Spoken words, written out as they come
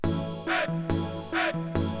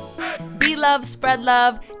love, spread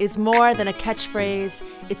love is more than a catchphrase.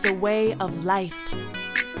 It's a way of life.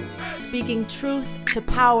 Speaking truth to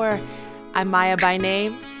power, I'm Maya by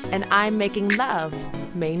name, and I'm making love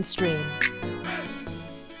mainstream.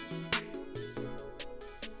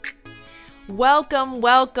 Welcome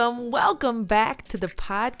back to the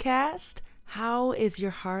podcast. How is your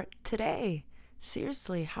heart today?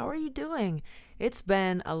 Seriously, how are you doing? It's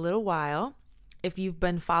been a little while. If you've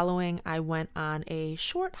been following, I went on a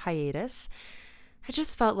short hiatus. I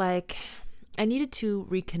just felt like I needed to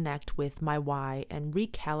reconnect with my why and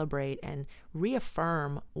recalibrate and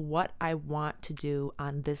reaffirm what I want to do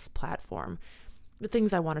on this platform. The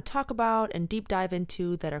things I want to talk about and deep dive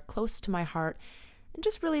into that are close to my heart, and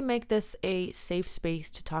just really make this a safe space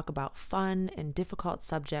to talk about fun and difficult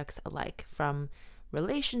subjects alike, from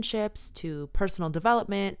relationships to personal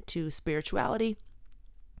development to spirituality.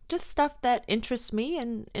 Just stuff that interests me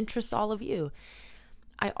and interests all of you.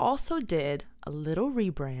 I also did a little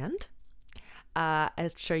rebrand. I'm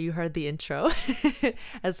sure you heard the intro,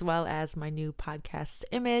 as well as my new podcast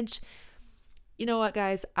image. You know what,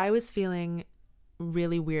 guys? I was feeling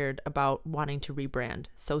really weird about wanting to rebrand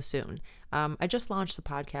so soon. I just launched the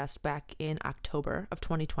podcast back in October of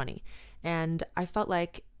 2020, and I felt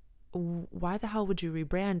like, why the hell would you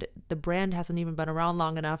rebrand? The brand hasn't even been around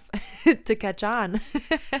long enough to catch on.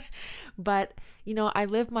 But, I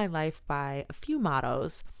live my life by a few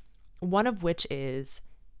mottos, one of which is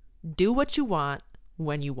do what you want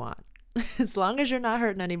when you want. As long as you're not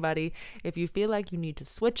hurting anybody, if you feel like you need to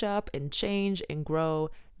switch up and change and grow,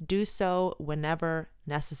 do so whenever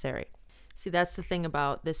necessary. See, that's the thing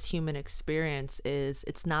about this human experience is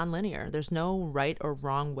it's nonlinear. There's no right or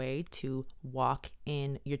wrong way to walk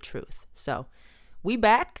in your truth. So we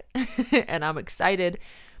back and I'm excited.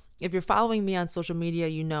 If you're following me on social media,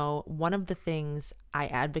 you know one of the things I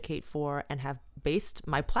advocate for and have based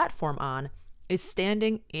my platform on is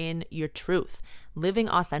standing in your truth, living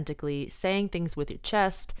authentically, saying things with your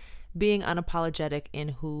chest, being unapologetic in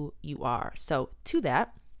who you are. So to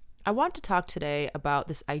that, I want to talk today about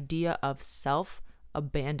this idea of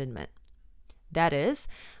self-abandonment. That is,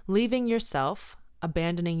 leaving yourself,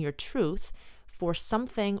 abandoning your truth for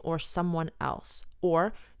something or someone else,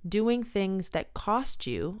 or doing things that cost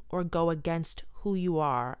you or go against who you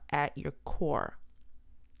are at your core.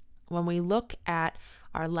 When we look at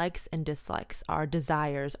our likes and dislikes, our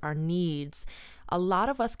desires, our needs, a lot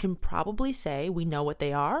of us can probably say we know what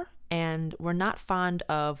they are and we're not fond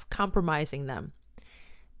of compromising them.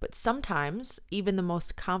 But sometimes even the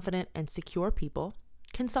most confident and secure people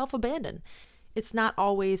can self-abandon. It's not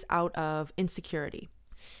always out of insecurity.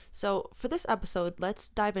 So for this episode, let's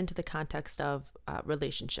dive into the context of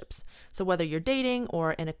relationships. So whether you're dating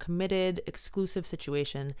or in a committed, exclusive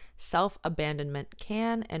situation, self-abandonment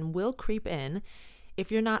can and will creep in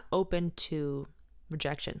if you're not open to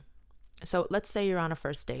rejection. So let's say you're on a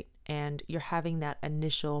first date and you're having that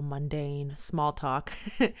initial mundane small talk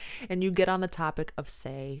and you get on the topic of,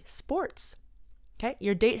 say, sports. Okay,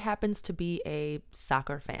 your date happens to be a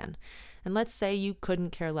soccer fan. And let's say you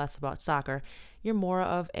couldn't care less about soccer. You're more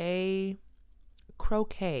of a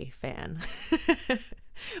croquet fan.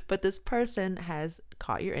 But this person has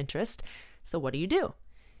caught your interest. So what do?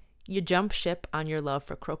 You jump ship on your love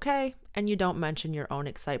for croquet and you don't mention your own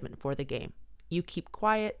excitement for the game. You keep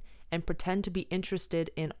quiet and pretend to be interested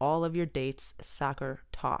in all of your date's soccer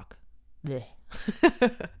talk.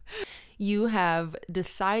 You have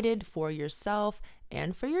decided for yourself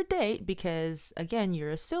and for your date, because again,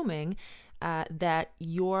 you're assuming that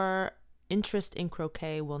your interest in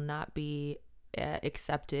croquet will not be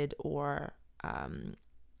accepted or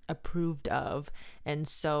approved of. And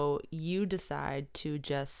so you decide to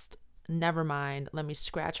just, never mind, let me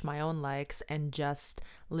scratch my own likes and just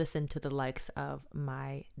listen to the likes of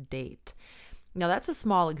my date. Now, that's a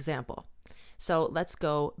small example. So let's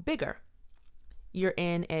go bigger. You're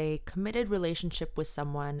in a committed relationship with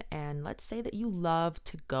someone, and let's say that you love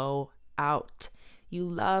to go out. You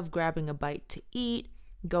love grabbing a bite to eat,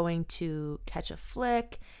 going to catch a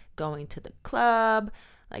flick, going to the club.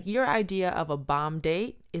 Like, your idea of a bomb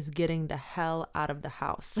date is getting the hell out of the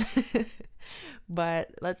house. But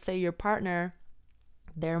let's say your partner,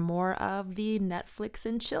 they're more of the Netflix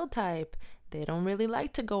and chill type. They don't really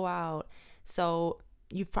like to go out. So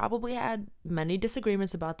you've probably had many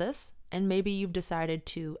disagreements about this, and maybe you've decided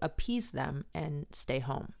to appease them and stay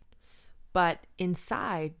home. But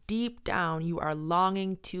inside, deep down, you are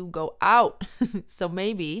longing to go out. So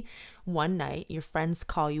maybe one night your friends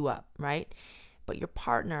call you up, right? But your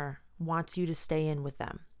partner wants you to stay in with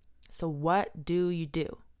them. So what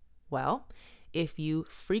do? Well, if you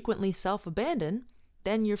frequently self-abandon,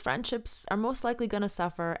 then your friendships are most likely going to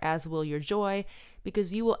suffer, as will your joy,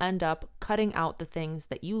 because you will end up cutting out the things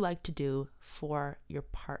that you like to do for your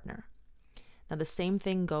partner. Now, the same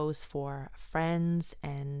thing goes for friends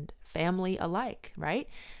and family alike, right?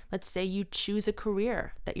 Let's say you choose a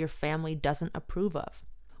career that your family doesn't approve of.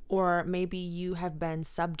 Or maybe you have been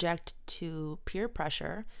subject to peer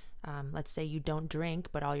pressure. Let's say you don't drink,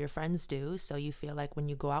 but all your friends do. So you feel like when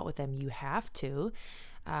you go out with them, you have to,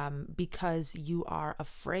 because you are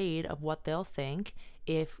afraid of what they'll think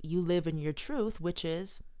if you live in your truth, which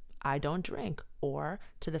is, I don't drink. Or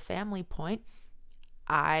to the family point,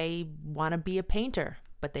 I want to be a painter,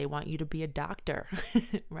 but they want you to be a doctor,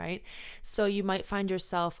 right? So you might find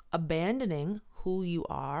yourself abandoning who you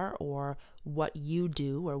are or what you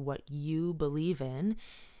do or what you believe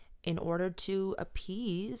in order to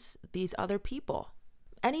appease these other people.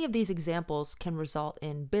 Any of these examples can result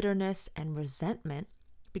in bitterness and resentment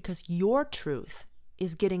because your truth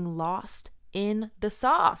is getting lost in the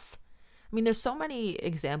sauce. I mean, there's so many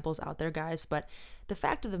examples out there, guys, but the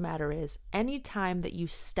fact of the matter is, anytime that you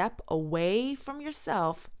step away from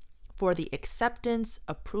yourself for the acceptance,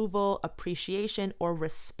 approval, appreciation, or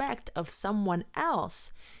respect of someone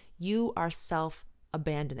else, you are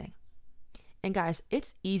self-abandoning. And guys,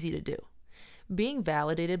 it's easy to do. Being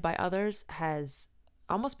validated by others has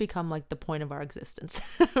almost become like the point of our existence,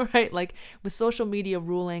 right? Like with social media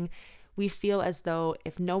ruling, we feel as though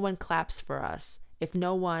if no one claps for us, if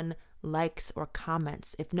no one likes or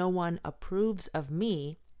comments, if no one approves of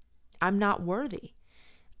me, I'm not worthy.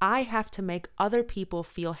 I have to make other people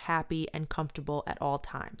feel happy and comfortable at all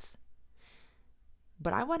times.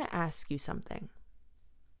 But I want to ask you something.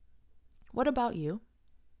 What about you?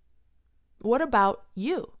 What about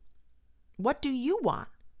you? What do you want?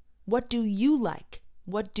 What do you like?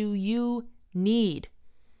 What do you need?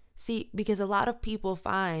 See, because a lot of people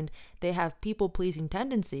find they have people-pleasing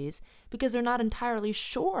tendencies because they're not entirely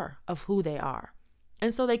sure of who they are.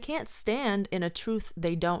 And so they can't stand in a truth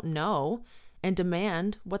they don't know and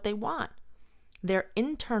demand what they want. Their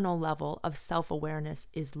internal level of self-awareness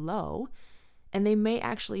is low, and they may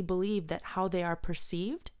actually believe that how they are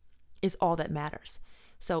perceived is all that matters.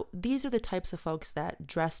 So these are the types of folks that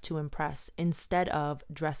dress to impress instead of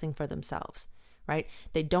dressing for themselves. Right?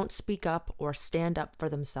 They don't speak up or stand up for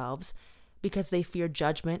themselves because they fear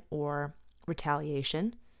judgment or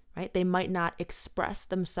retaliation, right? They might not express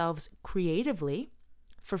themselves creatively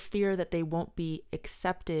for fear that they won't be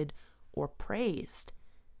accepted or praised.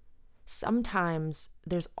 Sometimes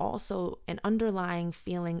there's also an underlying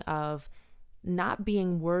feeling of not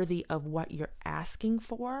being worthy of what you're asking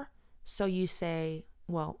for. So you say,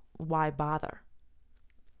 well, why bother?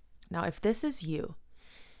 Now, if this is you,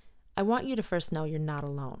 I want you to first know you're not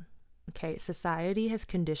alone, okay? Society has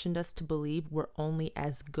conditioned us to believe we're only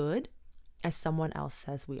as good as someone else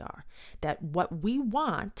says we are, that what we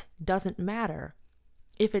want doesn't matter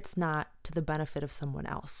if it's not to the benefit of someone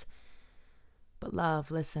else. But love,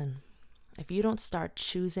 listen, if you don't start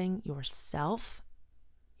choosing yourself,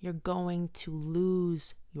 you're going to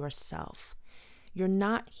lose yourself. You're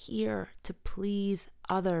not here to please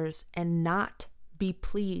others and not be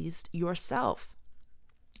pleased yourself.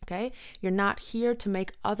 Okay? You're not here to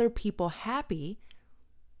make other people happy,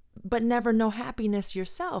 but never know happiness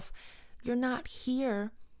yourself. You're not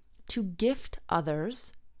here to gift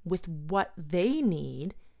others with what they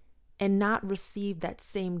need and not receive that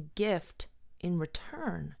same gift in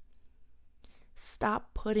return.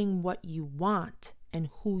 Stop putting what you want and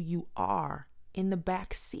who you are in the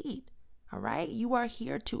back seat. All right? You are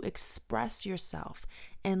here to express yourself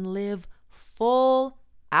and live full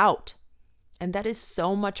out. And that is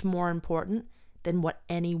so much more important than what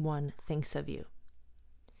anyone thinks of you.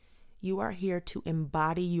 You are here to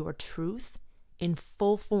embody your truth in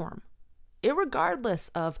full form,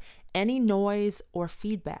 irregardless of any noise or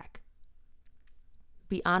feedback.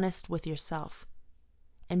 Be honest with yourself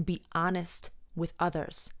and be honest with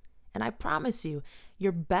others. And I promise you,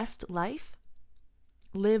 your best life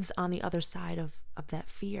lives on the other side of that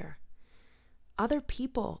fear. Other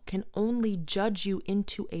people can only judge you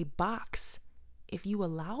into a box if you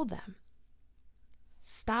allow them.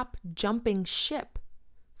 Stop jumping ship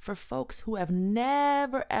for folks who have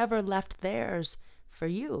never ever left theirs for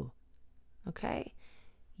you. Okay?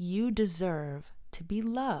 You deserve to be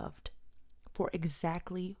loved for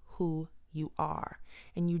exactly who you are.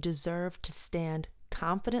 And you deserve to stand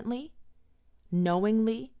confidently,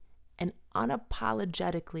 knowingly, and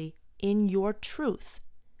unapologetically in your truth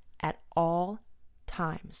at all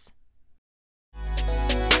times.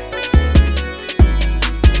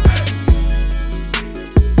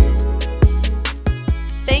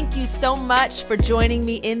 Thank you so much for joining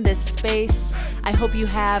me in this space. I hope you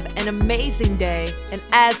have an amazing day. And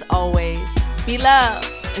as always, be love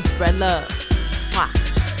and spread love. Mwah.